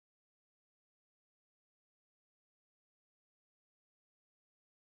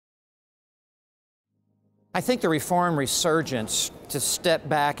I think the Reformed resurgence, to step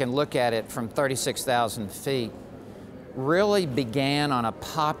back and look at it from 36,000 feet, really began on a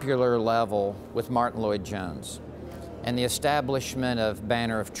popular level with Martin Lloyd-Jones and the establishment of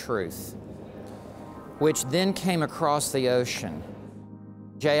Banner of Truth, which then came across the ocean.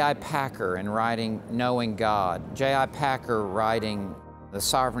 J.I. Packer in writing Knowing God, J.I. Packer writing The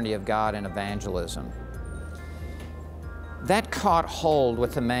Sovereignty of God in Evangelism. That caught hold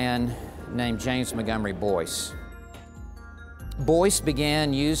with a man named James Montgomery Boyce. Boyce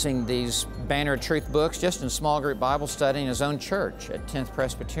began using these Banner of Truth books just in small group Bible study in his own church at 10th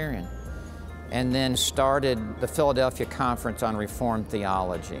Presbyterian, and then started the Philadelphia Conference on Reformed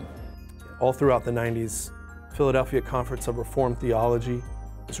Theology. All throughout the 90s, Philadelphia Conference of Reformed Theology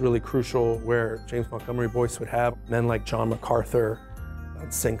was really crucial, where James Montgomery Boyce would have men like John MacArthur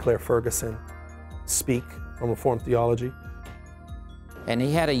and Sinclair Ferguson speak on Reformed theology. And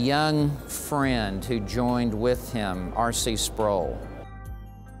he had a young friend who joined with him, R.C. Sproul.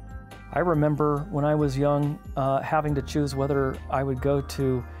 I remember when I was young having to choose whether I would go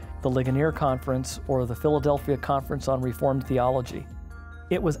to the Ligonier Conference or the Philadelphia Conference on Reformed Theology.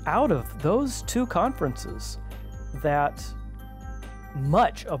 It was out of those two conferences that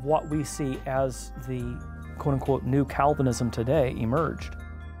much of what we see as the quote-unquote new Calvinism today emerged.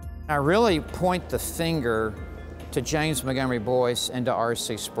 I really point the finger to James Montgomery Boyce and to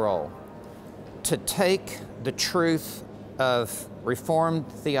R.C. Sproul to take the truth of Reformed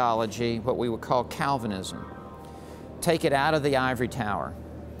theology, what we would call Calvinism, take it out of the ivory tower,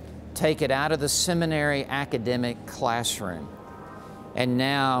 take it out of the seminary academic classroom, and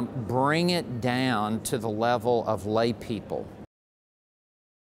now bring it down to the level of lay people